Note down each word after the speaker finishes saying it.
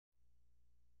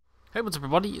Hey, what's up,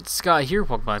 everybody? It's Sky here.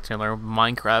 Welcome back to another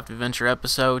Minecraft adventure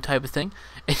episode type of thing.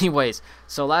 Anyways,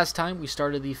 so last time we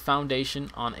started the foundation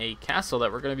on a castle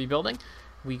that we're going to be building.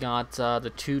 We got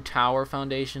the two tower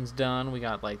foundations done. We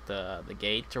got like the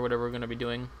gate or whatever we're going to be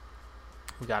doing.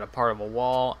 We got a part of a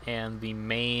wall and the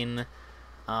main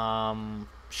tower,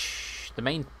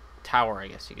 I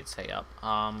guess you could say, up.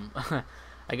 I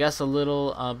guess a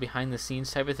little behind the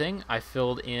scenes type of thing. I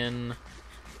filled in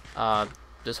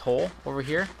this hole over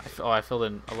here. I filled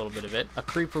in a little bit of it. A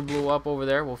creeper blew up over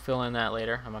there. We'll fill in that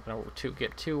later. I'm not going to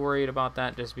get too worried about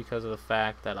that just because of the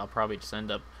fact that I'll probably just end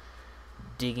up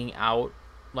digging out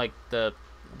like the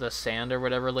sand or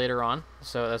whatever later on.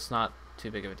 So that's not too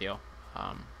big of a deal.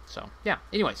 So yeah,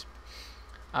 anyways,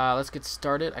 let's get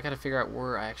started. I got to figure out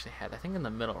where I actually had. I think in the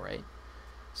middle, right?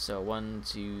 So 1,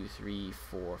 2, 3,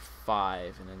 4,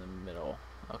 5, and in the middle.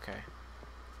 Okay.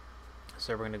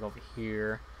 So we're going to go over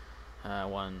here.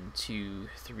 1, 2,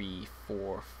 3,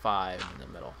 4, 5 in the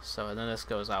middle. So and then this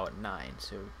goes out at 9.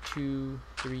 So 2,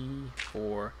 3,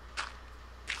 4,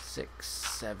 6,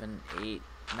 7, 8,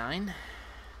 9.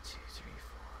 2, 3, 4,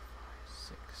 5,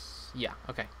 6. Yeah.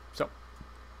 Okay. So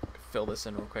fill this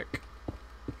in real quick.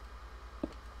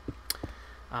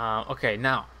 Okay.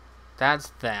 Now that's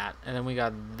that, and then we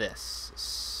got this.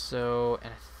 So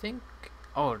and I think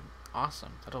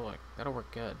awesome. That'll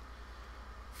work good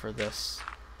for this.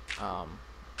 I'm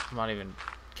not even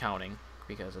counting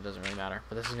because it doesn't really matter.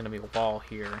 But this is going to be a wall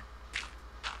here.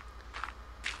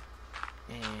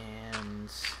 And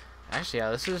actually,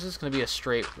 yeah, this is just going to be a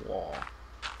straight wall.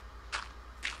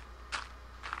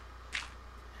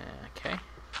 Okay.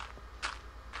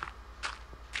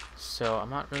 So I'm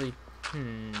not really...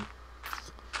 Yeah,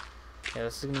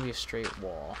 this is going to be a straight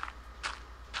wall.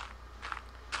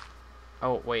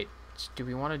 Oh, wait. Do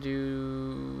we want to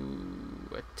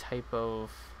do a type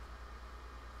of...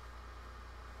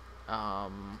 Okay,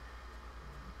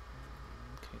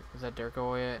 does that dirt go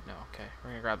away yet? No, okay. We're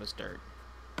gonna grab this dirt.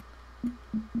 Get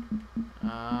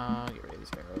rid of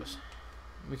these arrows.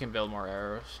 We can build more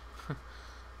arrows.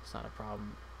 It's not a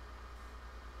problem.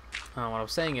 What I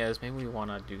was saying is, maybe we want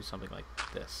to do something like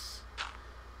this.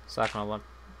 It's not gonna look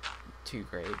too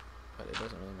great, but it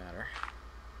doesn't really matter.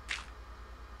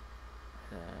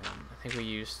 I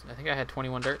think I had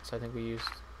 21 dirt, so I think we used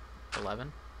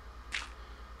 11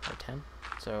 or 10.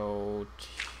 So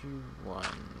 2, 1.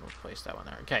 We'll place that one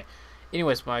there. Okay.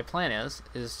 Anyways, my plan is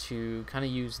to kind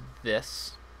of use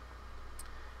this.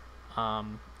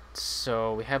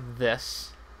 So we have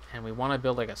this, and we want to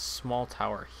build like a small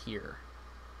tower here.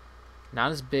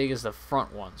 Not as big as the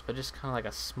front ones, but just kind of like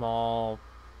a small,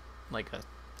 like I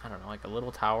don't know, like a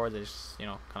little tower that just, you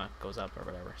know, kind of goes up or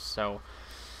whatever. So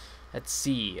let's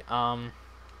see.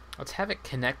 Let's have it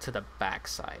connect to the back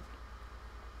side.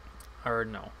 Or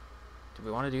no. Do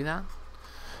we want to do that?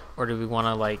 Or do we want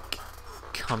to like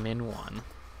come in one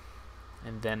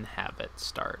and then have it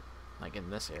start like in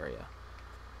this area?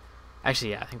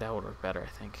 Actually, yeah, I think that would work better, I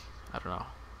think. I don't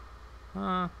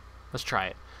know. Let's try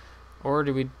it. Or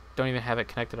do we don't even have it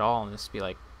connect at all and this be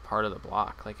like part of the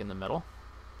block, like in the middle?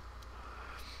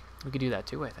 We could do that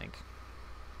too, I think.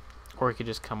 Or we could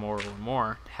just come over one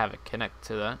more, have it connect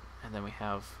to that, and then we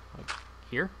have like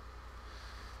here?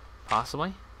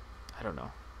 Possibly? I don't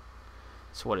know.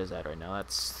 So what is that right now?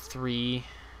 That's 3.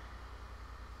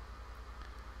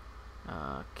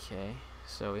 Okay,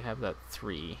 so we have that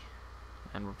 3,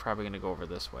 and we're probably going to go over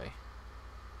this way,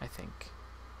 I think.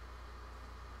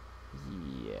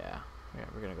 Yeah,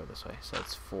 we're going to go this way. So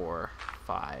that's 4,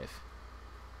 5.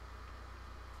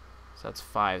 So that's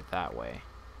 5 that way.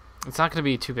 It's not going to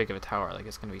be too big of a tower. Like,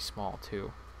 it's going to be small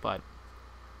too, but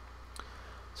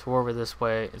so we're over this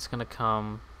way. It's going to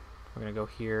come. We're going to go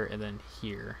here and then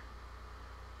here.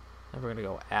 Then we're going to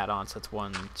go add on, so that's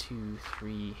 1, 2,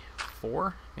 3,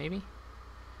 4, maybe?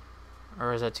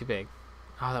 Or is that too big?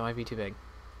 Oh, that might be too big.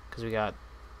 Because we got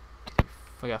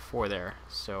 4 there,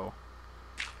 so...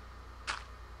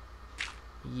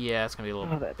 Yeah, it's going to be a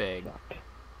little bit big. Sucked.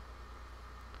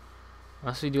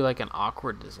 Unless we do like an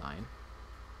awkward design.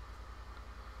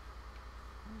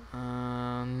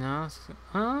 No.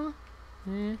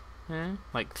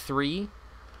 Like 3?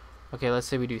 Okay, let's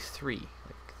say we do 3.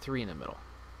 Like 3 in the middle.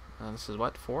 This is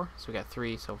what, 4? So we got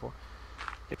 3, so 4.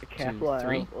 It's a castle out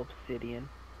of obsidian.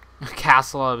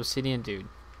 Castle of obsidian, dude.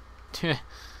 The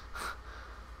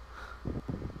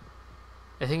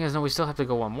thing is, no, we still have to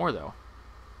go one more though.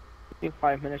 I think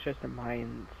 5 minutes just to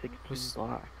mine 16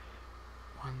 blocks.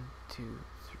 1, 2, 3.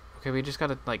 Okay, we just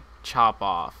gotta like chop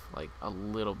off like a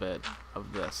little bit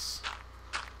of this.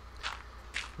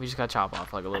 We just gotta chop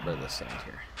off like a little bit of this sand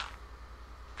here.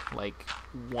 Like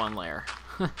 1 layer.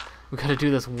 We gotta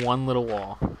do this one little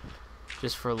wall.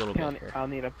 Just for a little bit here. I'll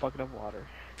need a bucket of water.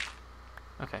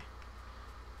 Okay.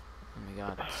 And we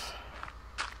got...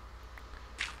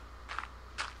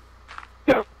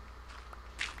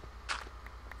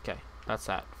 Okay, that's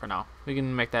that for now. We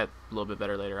can make that a little bit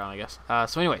better later on, I guess.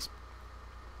 So anyways.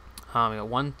 We got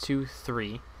 1, 2,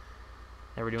 3.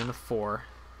 Then we're doing the 4.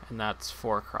 And that's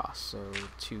 4 across. So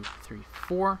 2, 3,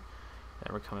 4.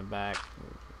 Then we're coming back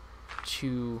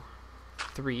 2,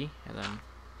 3. And then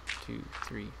 2,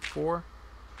 3, 4.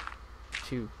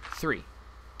 2, 3.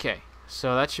 Okay.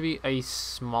 So that should be a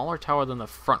smaller tower than the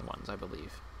front ones, I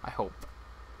believe. I hope.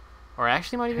 Or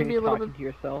actually might even be a little bit to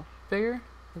yourself? bigger.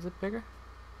 Is it bigger?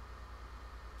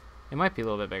 It might be a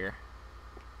little bit bigger.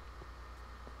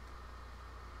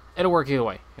 It'll work either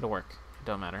way. It'll work. It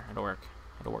don't matter. It'll work.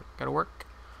 It'll work. It'll work.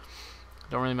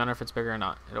 Don't really matter if it's bigger or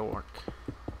not. It'll work.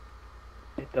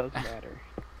 It does matter.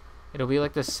 It'll be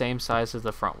like the same size as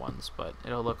the front ones, but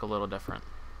it'll look a little different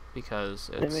because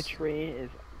it's... Symmetry is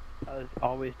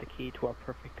always the key to a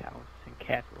perfect house and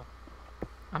castle.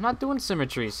 I'm not doing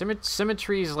symmetry.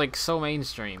 Symmetry is like so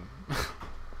mainstream.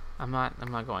 I'm not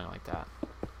going like that.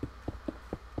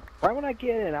 Right when I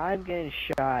get in, I'm getting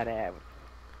shot at with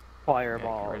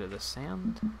fireballs. Get rid of the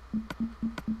sand.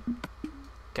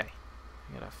 Okay,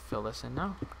 I gotta fill this in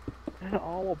now. That's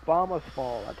all Obama's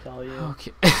fault, I tell you.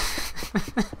 Okay.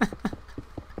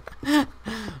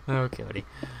 Okay, buddy.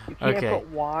 You can't Okay. put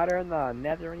water in the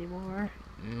nether anymore?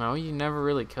 No, you never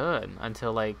really could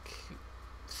until like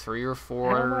 3 or 4.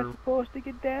 How am I supposed to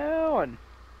get down?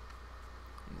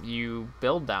 You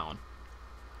build down.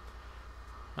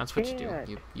 That's what you do.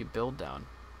 Can't. You build down.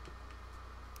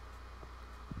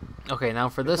 Okay, now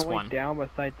for this Going one, down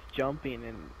besides jumping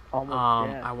and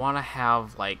almost dead. I want to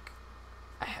have like,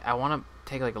 I want to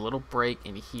take like a little break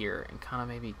in here and kind of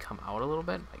maybe come out a little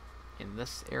bit, like in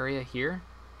this area here.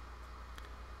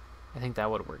 I think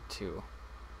that would work too.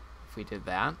 If we did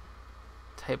that,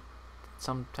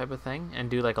 some type of thing, and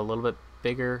do like a little bit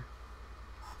bigger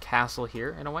castle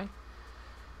here in a way.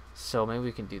 So maybe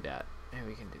we can do that. Maybe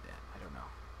we can do that. I don't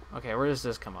know. Okay, where does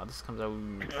this come out? This comes out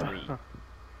 3.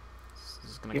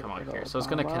 This is gonna come out here, so it's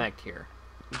gonna connect here,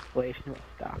 Inflation will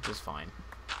stop. which is fine.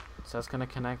 So that's gonna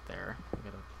connect there. We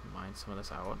gotta mine some of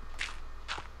this out.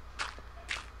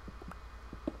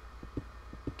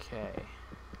 Okay.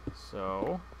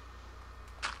 So.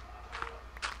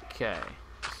 Okay.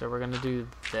 So we're gonna do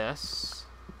this.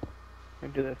 I'm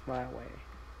gonna do this my way.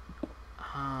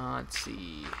 Let's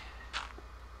see.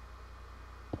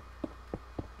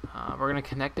 We're gonna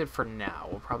connect it for now.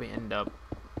 We'll probably end up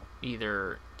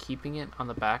either keeping it on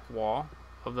the back wall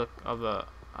of the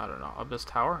I don't know, of this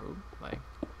tower,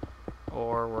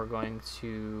 or we're going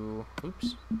to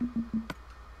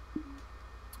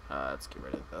let's get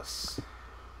rid of this.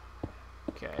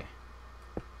 Okay.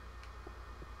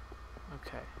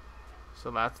 Okay.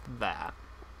 So that's that.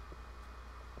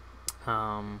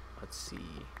 Let's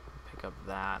see. Pick up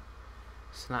that.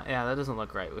 So not, yeah, that doesn't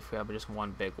look right if we have just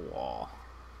one big wall.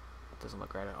 It doesn't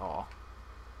look right at all.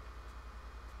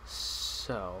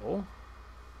 So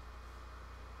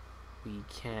we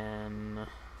can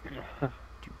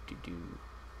do.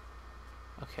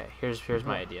 Okay, here's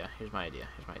my idea. Here's my idea.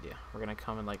 We're gonna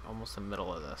come in like almost the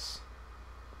middle of this.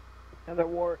 Another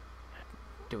wart.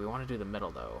 Do we want to do the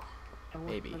middle though?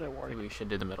 Maybe we should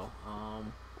do the middle.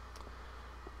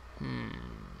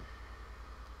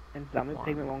 And some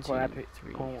pigment won't go after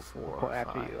 3, go 4,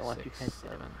 after 5, you unless you 6, can.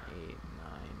 7, 8, 9,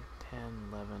 10,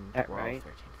 11, That 12, right?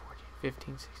 13, 14,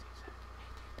 15, 16, 17, 18,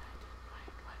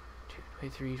 19, 20,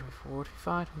 23, 24,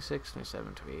 25, 26,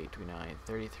 27, 28, 29,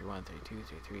 30, 31, 32,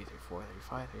 33, 34,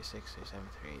 35, 36, 37,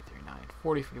 38, 39,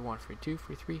 40, 41, 42,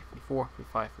 43, 44,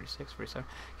 45, 46, 47.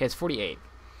 Okay, it's 48.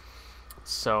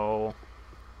 So,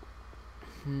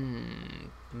 the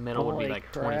middle would be like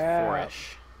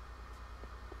 24-ish.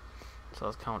 So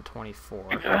let's count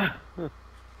 24. Is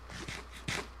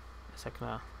that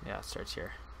gonna... Yeah, it starts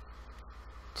here.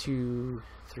 2,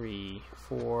 3,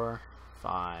 4,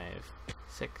 5,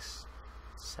 6,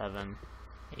 7,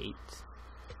 8,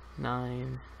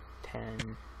 9,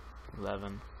 10,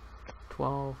 11,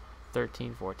 12,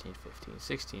 13, 14, 15,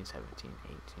 16, 17,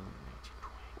 18,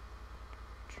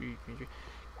 19, 20.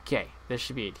 Okay, this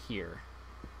should be it here.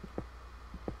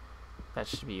 That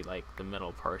should be like the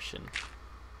middle portion.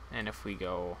 And if we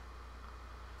go,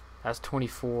 that's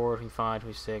 24, 25,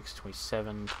 26,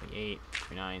 27, 28,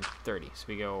 29, 30. So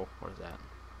we go, what is that?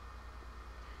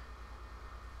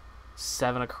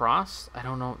 7 across? I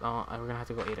don't know. We're going to have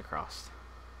to go 8 across.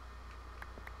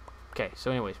 Okay,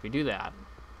 so anyways, we do that.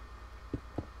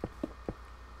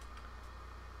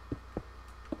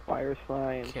 Fire's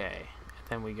flying. Okay.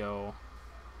 Then we go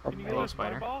Or Can you mag- get hello those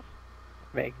spider. fireballs?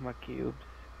 magma cubes.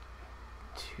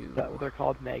 Two, Is that what they're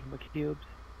called? Magma cubes?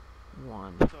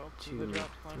 one, So, do they two, drop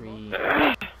slime three,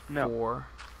 balls? No. 4,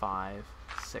 5,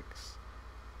 6.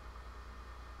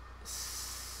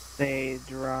 They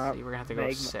drop See, we're gonna have to go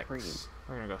magma 6. cream.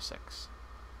 We're gonna go 6.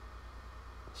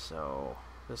 So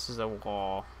this is a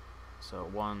wall. So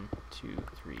 1, 2,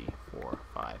 3, 4,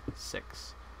 5,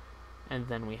 6, and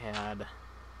then we had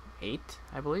 8,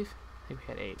 I believe. I think we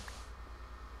had 8.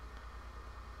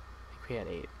 I think we had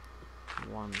 8.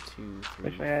 1, 2,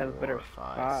 3, Wish I had a better 4,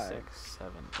 5, spot. 6,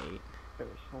 7, 8.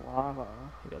 There's lava.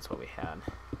 I think that's what we had.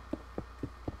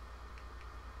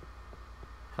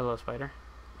 Hello, spider.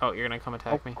 Oh, you're gonna come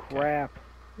attack me? Okay. Crap.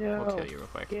 No. We'll kill you real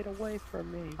quick. Get away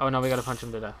from me. Oh no, we gotta punch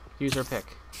him to death. Use our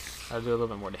pick. That'll do a little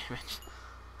bit more damage.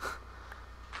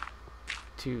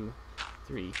 2,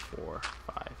 3, 4,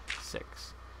 5,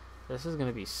 6. This is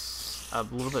gonna be a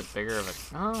little bit bigger of a.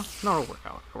 No, it'll work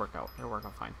out. It'll work out. It'll work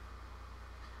out fine.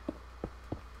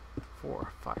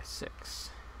 4, 5, 6.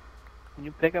 Can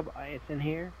you pick up ice in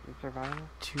here in survival?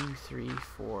 2, 3,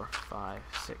 4, 5,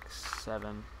 6,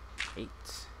 7, 8.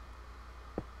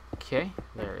 Okay,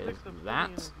 there is 6 of that.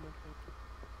 20 is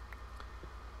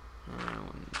nothing.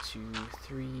 1, 2,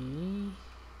 3.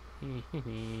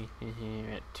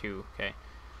 We're at 2. Okay.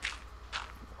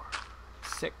 4,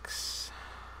 6.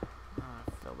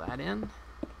 Fill that in.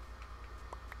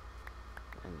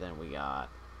 And then we got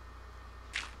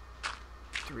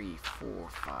 3, 4,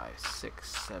 5,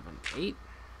 6, 7, 8.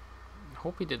 I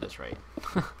hope we did this right.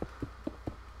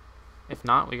 If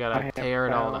not, we I gotta have tear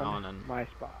it all found down and my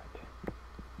spot.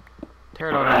 tear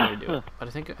it all down and redo it. But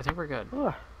I think we're good.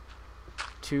 Ugh.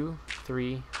 2,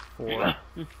 3, 4,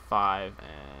 5,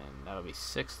 and that'll be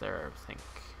 6 there, I think.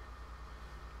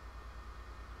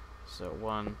 So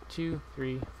 1, 2,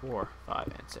 3, 4, 5,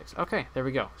 and 6. Okay, there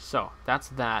we go. So that's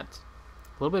that.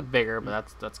 A little bit bigger, but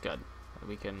that's good.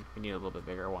 We need a little bit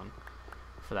bigger one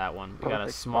for that one. We got a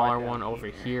Perfect smaller spot one down over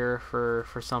here. here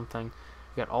for something.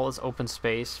 We got all this open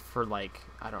space for, like,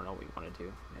 I don't know what we want to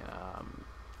do.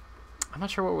 I'm not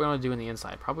sure what we want to do in the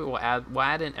inside. Probably we'll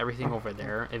add in everything over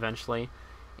there eventually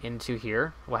into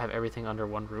here. We'll have everything under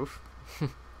one roof.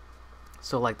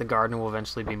 So like the garden will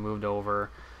eventually be moved over.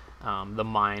 The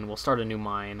mine, we'll start a new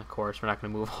mine. Of course, we're not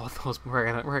going to move all those. We're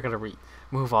gonna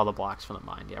move all the blocks from the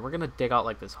mine. Yeah, we're gonna dig out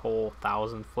like this whole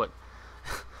 1,000-foot.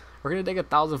 We're gonna dig a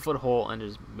 1,000-foot hole and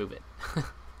just move it.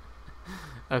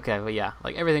 Okay, but yeah,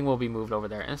 like everything will be moved over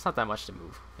there, and it's not that much to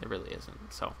move. It really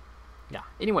isn't. So, yeah.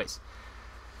 Anyways,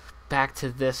 back to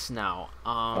this now.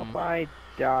 If I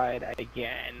died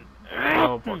again.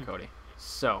 Oh, poor Cody.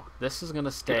 So this is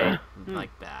gonna stay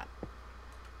like that.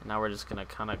 And now we're just gonna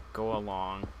kind of go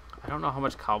along. I don't know how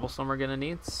much cobblestone we're gonna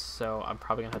need, so I'm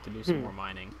probably gonna have to do some more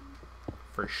mining,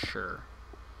 for sure.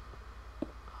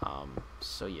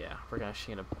 So yeah, we're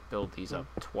actually gonna build these up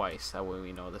twice. That way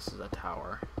we know this is a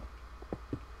tower.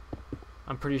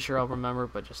 I'm pretty sure I'll remember,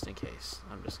 but just in case,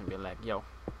 I'm just gonna be like, yo,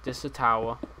 this a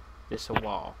tower, this a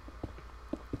wall,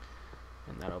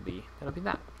 and that'll be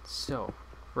that. So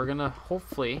we're gonna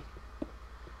hopefully,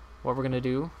 what we're gonna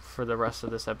do for the rest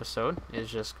of this episode is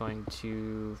just going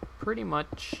to pretty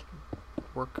much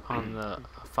work on the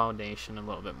foundation a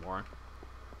little bit more.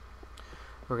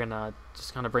 We're gonna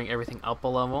just kind of bring everything up a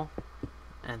level,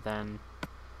 and then,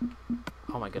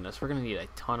 oh my goodness, we're gonna need a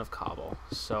ton of cobble.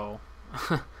 So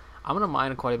I'm gonna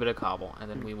mine quite a bit of cobble, and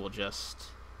then we will just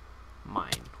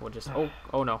mine. We'll just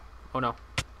oh no,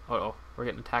 we're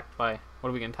getting attacked by, what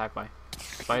are we getting attacked by?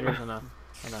 Spiders and a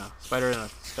spider and a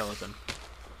skeleton.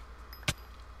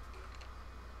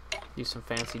 Do some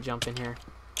fancy jump in here.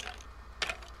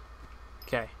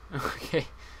 Okay.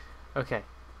 Okay.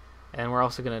 And we're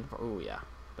also gonna, oh yeah,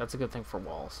 that's a good thing for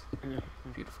walls.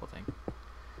 Beautiful thing.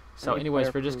 So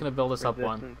anyways, we're just gonna build this up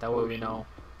one, that way we know,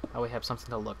 that way we have something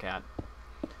to look at.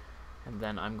 And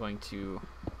then I'm going to,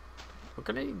 we're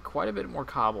gonna need quite a bit more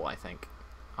cobble, I think,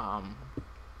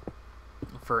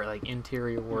 for like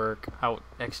interior work,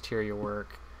 exterior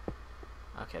work.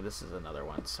 Okay, this is another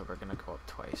one, so we're gonna go up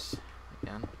twice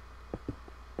again.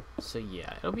 So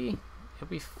yeah, it'll be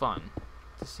fun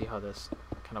to see how this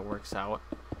kind of works out,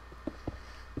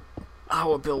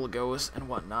 how a build goes and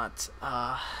whatnot.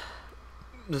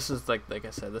 This is like I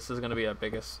said, this is gonna be the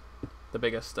biggest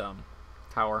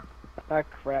tower. Ah,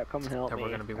 crap, come help that me. we're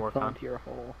gonna be I working fell on. into your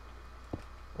hole.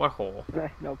 What hole?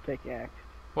 No pickaxe.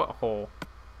 What hole?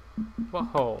 What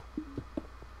hole?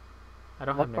 I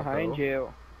don't Look have no behind hole.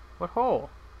 you. What hole?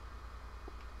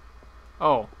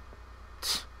 Oh.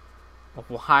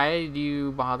 Why do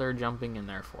you bother jumping in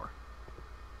there for?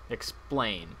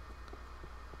 Explain.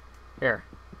 Here.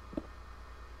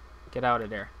 Get out of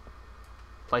there.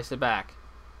 Place it back.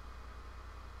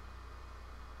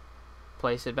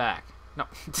 Place it back. No.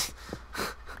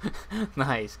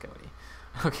 Nice, Cody.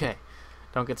 Okay.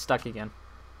 Don't get stuck again.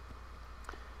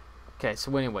 Okay,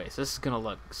 so anyways, this is gonna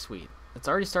look sweet. It's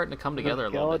already starting to come together a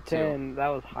little bit too. Skeleton that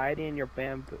was hiding in your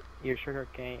sugar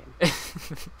cane.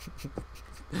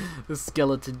 The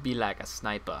skeleton be like a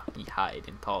sniper. He hide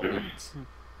in tall weeds.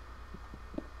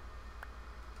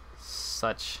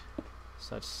 Such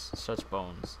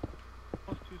bones.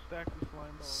 Almost 2 stacks of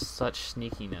slime balls. Such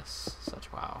sneakiness.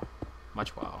 Such wow.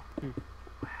 Much wow.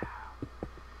 Wow.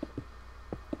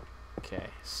 Okay,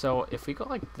 so if we go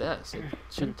like this, it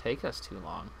shouldn't take us too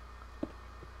long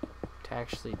to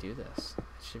actually do this. It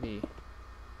should be.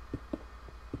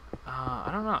 I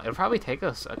don't know. It'll probably take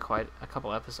us quite a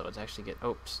couple episodes to actually get.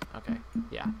 Oops. Okay.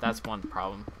 Yeah, that's one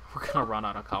problem. We're gonna run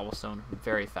out of cobblestone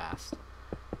very fast,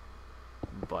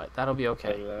 but that'll be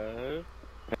okay. Hello.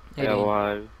 Hey, Dean.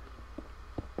 Hello.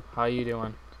 How you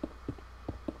doing?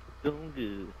 Doing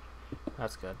good.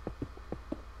 That's good.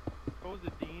 What was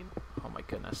it, Dean? Oh my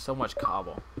goodness, so much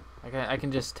cobble. I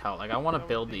can just tell. Like I want to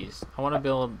build these. I want to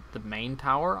build the main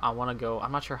tower. I want to go.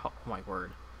 I'm not sure how. Oh my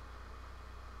word.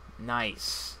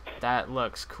 Nice. That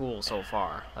looks cool so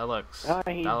far. That looks.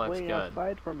 He's That looks waiting good.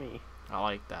 outside for me. I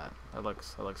like that. That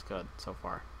looks good so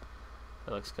far.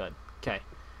 That looks good. Okay.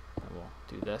 And we'll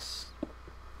do this.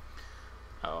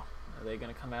 Oh, are they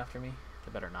gonna come after me?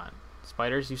 They better not.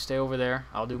 Spiders, you stay over there.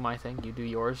 I'll do my thing. You do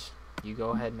yours. You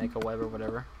go ahead and make a web or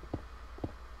whatever.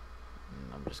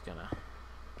 And I'm just gonna.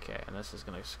 Okay, and this is just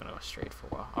gonna go straight for a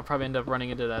while. I'll probably end up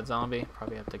running into that zombie.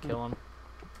 Probably have to kill him.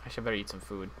 I should better eat some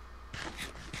food.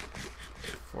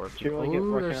 For Should really get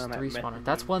Ooh, working there's on that 3 spawners. methane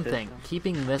That's one thing. system.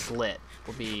 Keeping this lit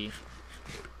will be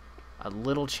a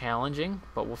little challenging,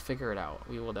 but we'll figure it out.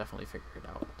 We will definitely figure it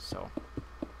out. So,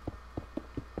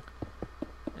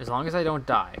 as long as I don't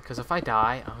die, because if I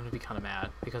die, I'm gonna be kind of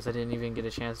mad because I didn't even get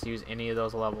a chance to use any of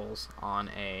those levels on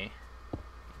a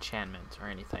enchantment or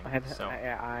anything. So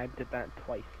I did that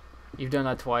twice. you've done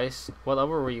that twice. What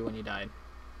level were you when you died?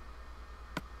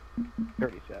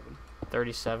 37.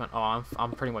 37. Oh,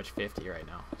 I'm pretty much 50 right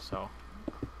now. So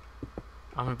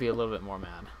I'm gonna be a little bit more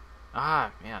mad.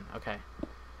 Ah, man. Okay.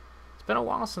 It's been a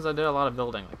while since I did a lot of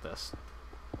building like this.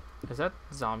 Is that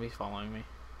zombie following me?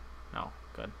 No.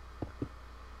 Good.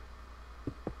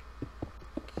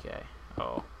 Okay.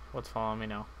 Oh, what's following me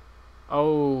now?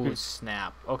 Oh,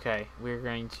 snap. Okay, we're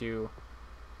gonna keep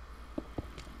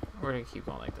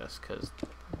going like this because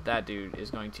that dude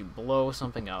is going to blow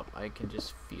something up. I can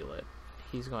just feel it.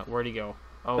 He's going. Where'd he go?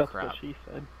 Oh, That's crap. what she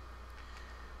said.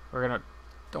 We're gonna.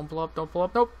 Don't blow up. Don't blow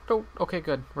up. Nope. Nope. Okay,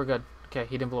 good. We're good. Okay,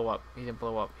 he didn't blow up. He didn't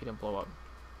blow up. He didn't blow up.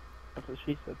 That's what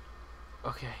she said.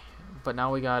 Okay, but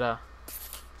now we gotta.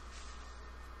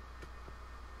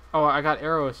 Oh, I got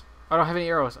arrows. I don't have any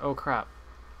arrows. Oh crap.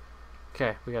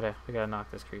 Okay, we gotta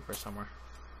knock this creeper somewhere.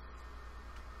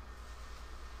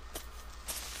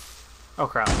 Oh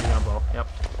crap, he's gonna blow. Yep.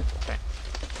 Okay.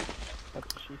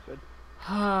 That's what she said.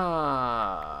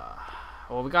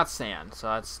 Well, we got sand, so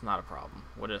that's not a problem.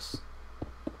 We'll just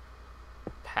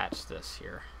patch this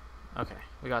here. Okay,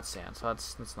 we got sand, so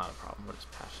that's not a problem. We'll just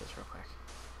patch this real quick.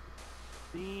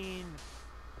 Dean.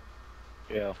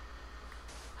 Yeah.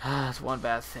 That's one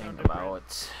bad thing Sound about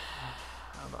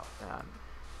that.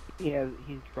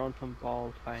 He's grown some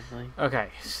balls finally. Okay,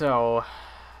 so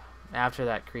after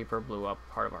that creeper blew up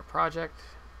part of our project,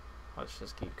 let's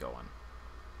just keep going.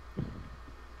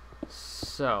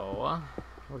 So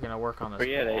we're gonna work on this Where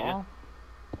you at, wall. Agent?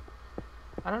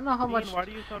 I don't know how Dean, much. why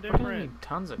do you sound We're gonna different? need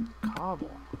tons of cobble.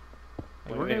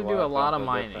 What do We're you gonna mean, do why a I lot sound of so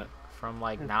mining different? from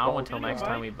like It's now balls. until You next know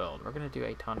time why? we build. We're gonna do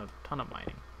a ton of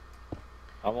mining.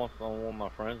 I want some of my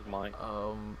friends might.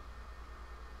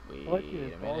 Wait I like you,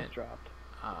 his a balls minute. dropped.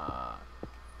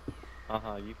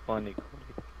 You funny.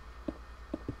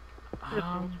 Chris,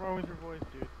 what's wrong with your voice,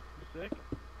 dude? You sick?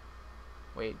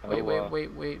 Wait. Oh, Why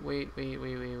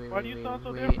do you sound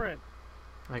so wait. different?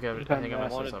 I think I I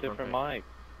messed want this a up real different quick. mic.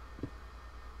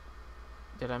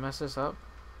 Did I mess this up?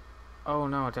 Oh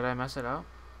no, did I mess it up?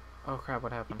 Oh crap,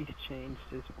 what happened? He's changed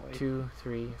his voice. 2,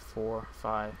 3, 4,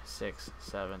 5, 6,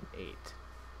 7, 8.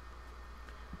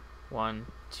 1,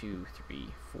 2, 3,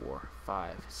 4,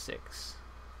 5, 6.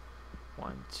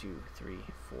 1, 2, 3,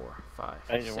 4, 5,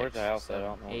 Agent, where's 6, the house at? I 7,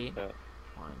 don't know 8. what's that.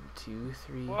 1, 2,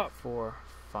 3, What? 4,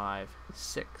 5,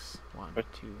 6. 1, What?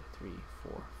 2, 3,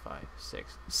 4, 5,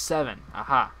 6, 7.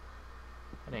 Aha!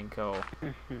 I didn't go.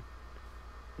 This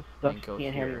stuff Then go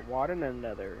can't have here. your water in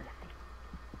another.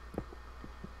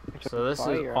 So this is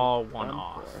Fire, all I'm one done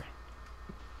off. for.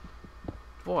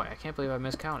 Boy, I can't believe I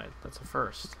miscounted. That's a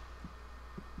first.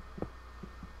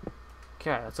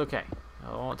 Okay, that's okay.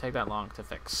 It won't take that long to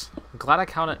fix. I'm glad I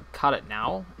caught it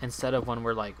now instead of when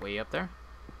we're like way up there,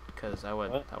 because that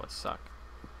would suck.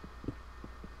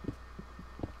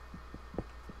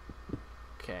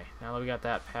 Okay, now that we got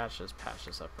that patch, let's patch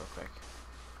this up real quick.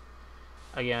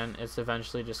 Again, it's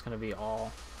eventually just gonna be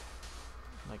all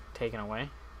like taken away.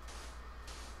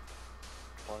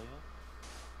 Oh,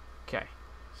 yeah. Okay,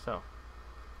 so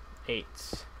 8.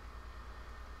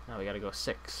 Now we gotta go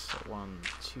 6. So 1,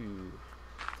 2,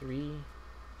 3,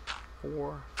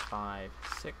 4, 5,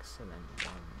 6, and then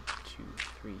 1, 2,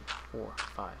 3, 4,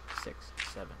 5, 6,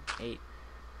 7, 8.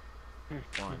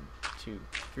 1, 2,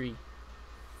 3,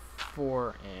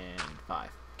 4, and 5.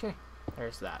 Okay,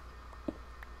 there's that.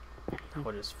 Now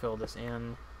we'll just fill this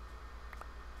in.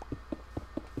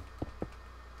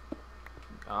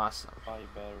 Awesome.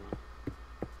 Fight battery.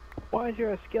 Why is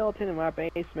there a skeleton in my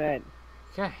basement?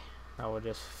 Okay, now we'll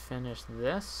just finish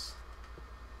this.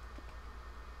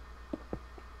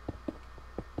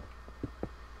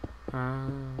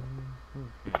 Hmm.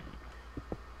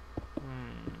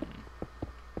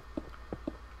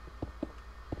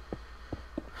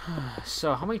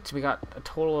 So how many? We got a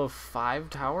total of 5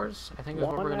 towers. I think is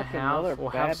what One we're gonna after another have. We'll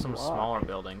have bad some block. smaller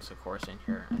buildings, of course, in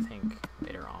here. I think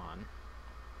later on,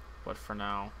 but for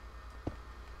now,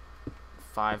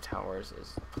 5 towers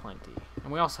is plenty.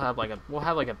 And we also have we'll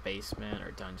have like a basement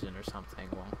or dungeon or something.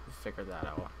 We'll figure that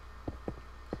out.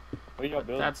 What are y'all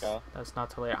building, Kyle? That's not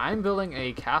till later. I'm building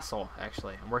a castle,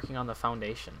 actually. I'm working on the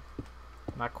foundation.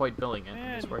 I'm not quite building it. I'm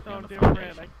Man, just you working on sound the different.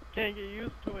 foundation. I can't get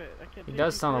used to it. I can't. He take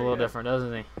does you sound a little serious. different,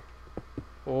 doesn't he?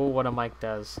 Oh, what a mic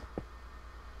does.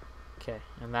 Okay,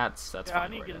 and that's Yeah, I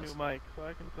fine need where to it get a is. new mic so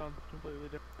I can sound completely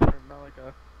different, not like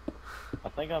a. I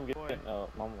think I'm getting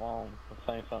my mom was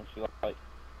saying something she like.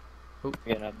 Ooh,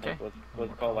 Again, I think okay.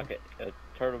 what's called like a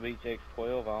Turtle Beach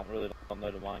X12. I don't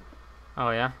know the mic. Oh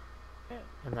yeah, Yeah.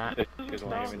 and that Just This just is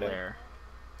wanna is give me that. there.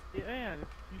 Yeah,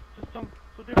 you just sound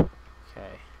so different. Okay,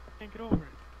 I can't get over it.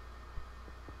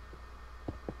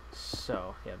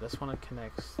 so yeah, this one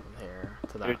connects there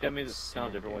to that. Dude, tell me this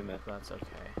sounds different. Wait a minute. That's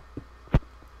okay.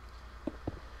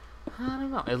 I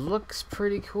don't know. It looks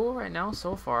pretty cool right now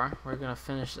so far. We're gonna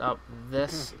finish up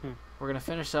this. We're gonna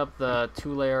finish up the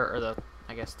 2-layer, or the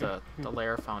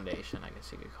layer foundation, I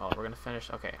guess you could call it. We're gonna finish.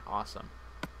 Okay, awesome.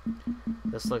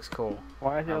 This looks cool.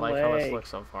 Why is I it like how this leg? looks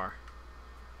so far.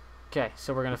 Okay,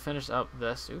 so we're gonna finish up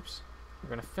this. Oops. We're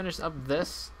gonna finish up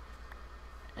this,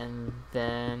 and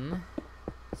then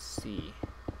let's see.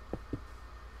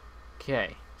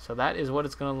 Okay, so that is what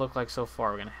it's gonna look like so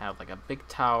far. We're gonna have like a big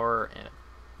tower and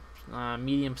a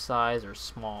medium size or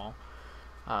small,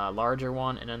 larger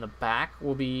one, and then the back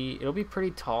will be it'll be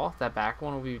pretty tall. That back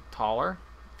one will be taller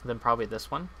than probably this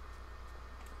one.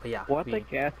 But yeah, What it'll the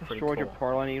be gas pretty destroyed your cool.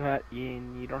 portal and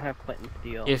you don't have Clinton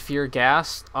steel? If you're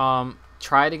gassed,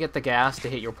 try to get the gas to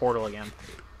hit your portal again.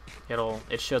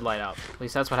 It should light up. At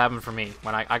least that's what happened for me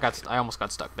when I almost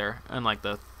got stuck there, and like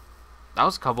that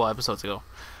was a couple episodes ago.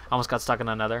 I almost got stuck in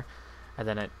another, and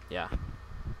then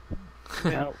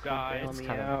Oh, guys, bail it's me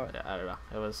kind out. of, I don't know.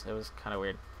 It was kind of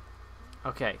weird.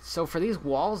 Okay, so for these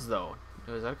walls though,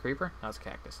 is that a creeper? No, it's a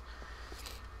cactus.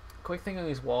 Quick thing on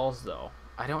these walls though,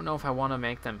 I don't know if I want to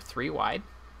make them 3 wide.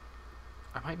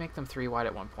 I might make them 3 wide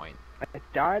at one point. I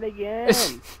died again.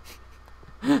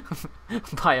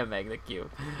 By a magnet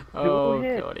cube. Oh,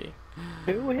 hit? Cody.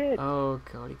 Who hit? Oh,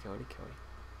 Cody.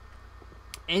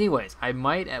 Anyways, I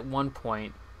might at one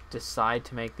point decide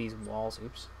to make these walls.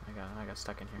 Oops, I got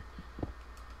stuck in here.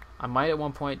 I might at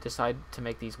one point decide to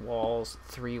make these walls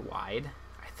 3 wide.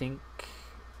 I think.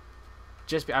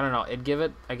 I don't know. It'd give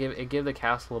the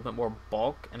castle a little bit more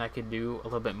bulk, and I could do a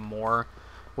little bit more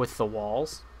with the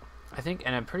walls. I think,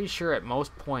 and I'm pretty sure at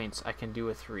most points I can do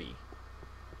a 3.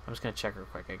 I'm just gonna check real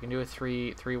quick. I can do a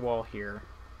 3 wall here,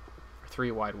 or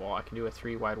 3 wide wall. I can do a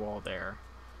 3 wide wall there.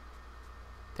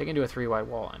 I can do a 3 wide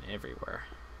wall on everywhere.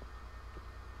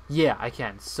 Yeah, I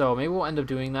can. So maybe we'll end up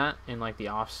doing that in like the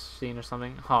off scene or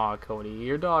something. Aw, Cody,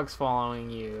 your dog's following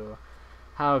you.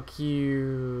 How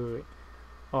cute.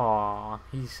 Aw,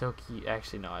 he's so cute.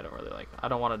 Actually, no, I don't really like. I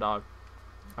don't want a dog.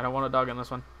 I don't want a dog in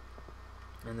this one.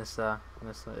 In this, I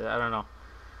don't know.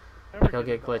 He'll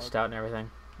get glitched out and everything.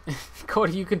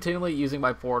 Cody, you continually using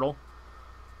my portal?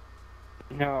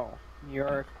 No,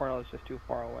 your portal is just too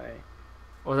far away.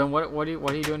 Well, then what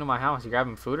are you doing to my house? You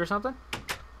grabbing food or something?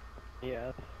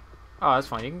 Yes. Oh, that's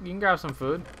fine. You can grab some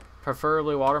food,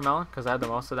 preferably watermelon, because I had the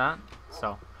most of that.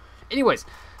 So, anyways,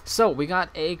 so we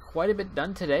got quite a bit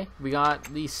done today. We got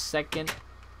the second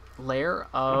layer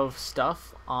of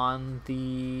stuff on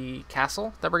the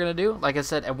castle that we're gonna do. Like I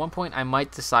said, at one point I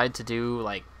might decide to do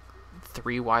like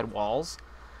 3 wide walls,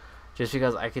 just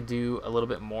because I could do a little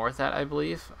bit more with that. I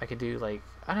believe I could do like,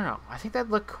 I don't know. I think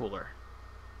that'd look cooler.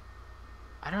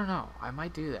 I don't know. I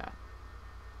might do that.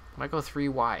 I might go 3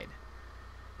 wide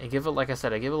and give it, like I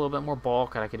said, I give it a little bit more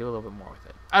bulk, and I could do a little bit more with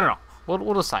it. I don't know.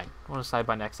 We'll decide. We'll decide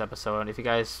by next episode. And if you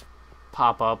guys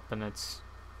pop up and it's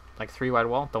like 3 wide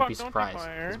wall, don't be surprised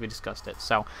because we discussed it.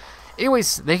 So,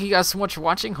 anyways, thank you guys so much for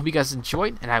watching. Hope you guys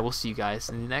enjoyed, and I will see you guys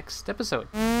in the next episode.